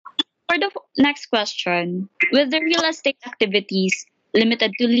For the next question, with the real estate activities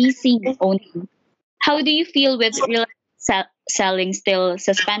limited to leasing only, how do you feel with selling still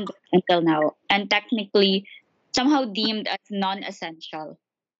suspended until now and technically somehow deemed as non essential?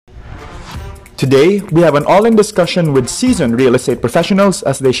 Today, we have an all in discussion with seasoned real estate professionals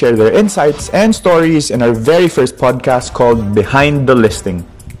as they share their insights and stories in our very first podcast called Behind the Listing.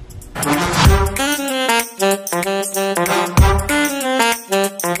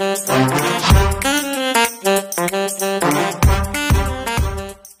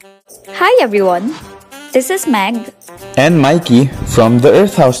 Hi everyone, this is Meg. And Mikey from the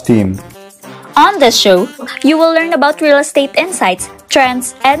Earth House team. On this show, you will learn about real estate insights,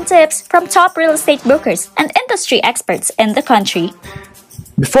 trends, and tips from top real estate brokers and industry experts in the country.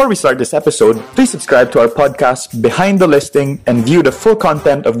 Before we start this episode, please subscribe to our podcast Behind the Listing and view the full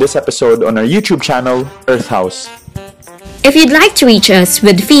content of this episode on our YouTube channel, Earth House. If you'd like to reach us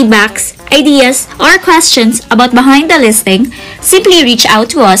with feedbacks, ideas, or questions about Behind the Listing, simply reach out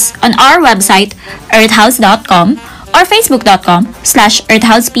to us on our website, earthhouse.com or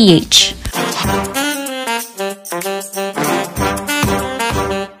facebook.com/earthhouseph.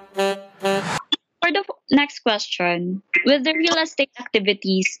 For the next question, with the real estate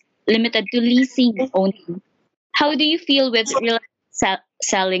activities limited to leasing only, how do you feel with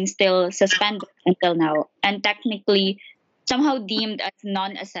selling still suspended until now and technically somehow deemed as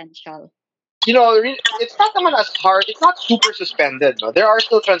non essential? It's not naman as hard. It's not super suspended. No? There are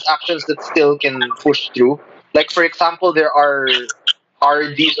still transactions that still can push through. Like, for example, there are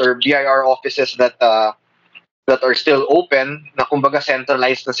RDs or BIR offices that are still open, na kumbaga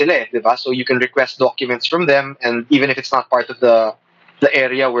centralized na sila, di ba? So you can request documents from them, and even if it's not part of the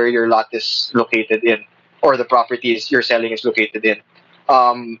area where your lot is located in, or the properties you're selling is located in.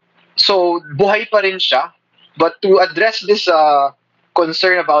 So buhay pa rin siya. But to address this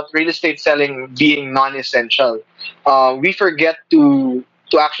concern about real estate selling being non-essential, we forget to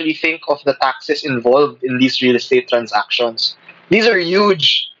actually think of the taxes involved in these real estate transactions. These are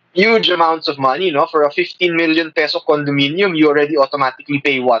huge amounts of money. No, for a 15 million peso condominium, you already automatically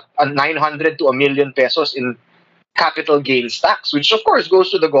pay what, a 900 to a million pesos in capital gains tax, which of course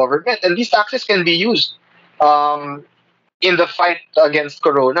goes to the government, and these taxes can be used um, in the fight against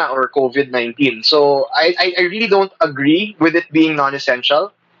Corona or COVID-19. So I really don't agree with it being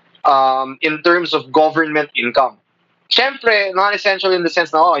non-essential in terms of government income. Siyempre, non-essential in the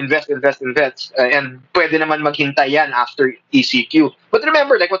sense na, invest, and pwede naman maghintay yan after ECQ. But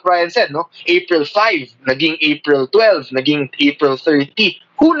remember, like what Brian said, no? April 5, naging April 12, naging April 30.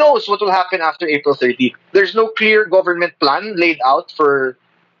 Who knows what will happen after April 30? There's no clear government plan laid out for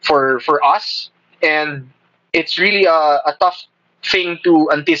us, and it's really a tough thing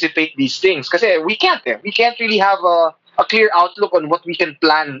to anticipate these things. Kasi we can't really have a clear outlook on what we can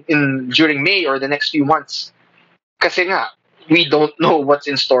plan in during May or the next few months. Kasi nga, we don't know what's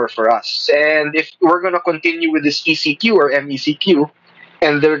in store for us. And if we're gonna continue with this ECQ or MECQ,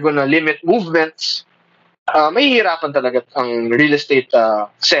 and they're gonna limit movements, mahihirapan talaga ang real estate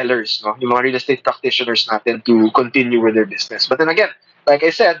sellers, no? Yung mga real estate practitioners natin to continue with their business. But then again, like I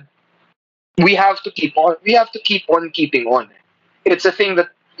said, we have to keep on keeping on. It's a thing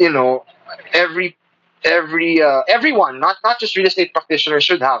that, everyone, not just real estate practitioners,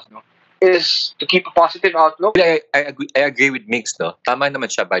 should have, no, is to keep a positive outlook. I agree with Mix, no? Tama naman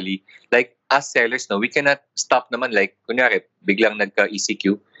siya, Bali. Like, as sellers, no, we cannot stop naman, like, kunyari, biglang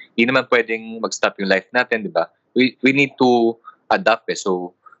nagka-ECQ, hindi naman pwedeng mag-stop yung life natin, di ba? We need to adapt,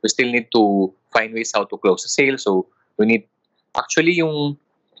 so we still need to find ways how to close the sale, so we need, actually, yung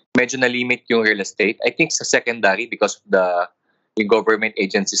medyo na-limit yung real estate, I think sa secondary because of yung government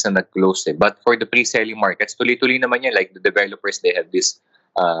agencies na nag-close. But for the pre-selling markets, tuloy-tuloy naman yan. Like the developers, they have this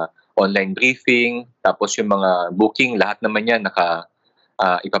online briefing, tapos yung mga booking, lahat naman yan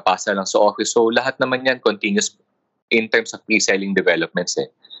ipapasa lang sa office. So lahat naman yan continuous in terms of pre-selling developments.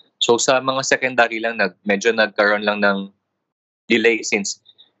 So sa mga secondary lang, medyo nagkaroon lang ng delay since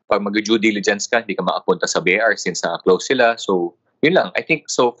pag mag-due diligence ka, hindi ka makapunta sa BR since close sila. So yun lang. I think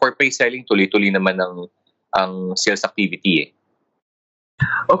so for pre-selling, tuloy-tuloy naman ang sales activity.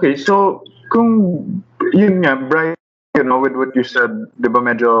 Okay, so kung yun nga, Brian, with what you said, di ba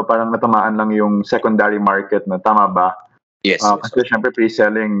medyo parang natamaan lang yung secondary market na, tama ba? Yes. Kasi syempre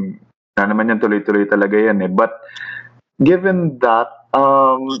pre-selling, na naman yan tuloy-tuloy talaga yan. But given that,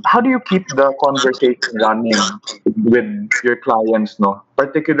 how do you keep the conversation running with your clients, no?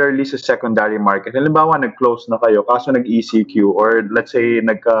 Particularly sa secondary market. Halimbawa, nag-close na kayo, kaso nag-ECQ, or let's say,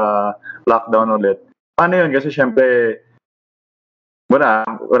 nagka-lockdown ulit. Paano yun? Kasi syempre, wala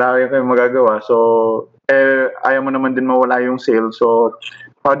kayong magagawa. So, ayaw mo naman din mawala yung sale. So,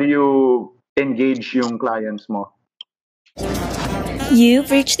 How do you engage yung clients mo? You've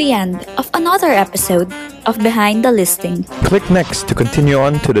reached the end of another episode of Behind the Listing. Click next to continue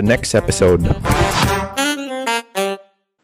on to the next episode.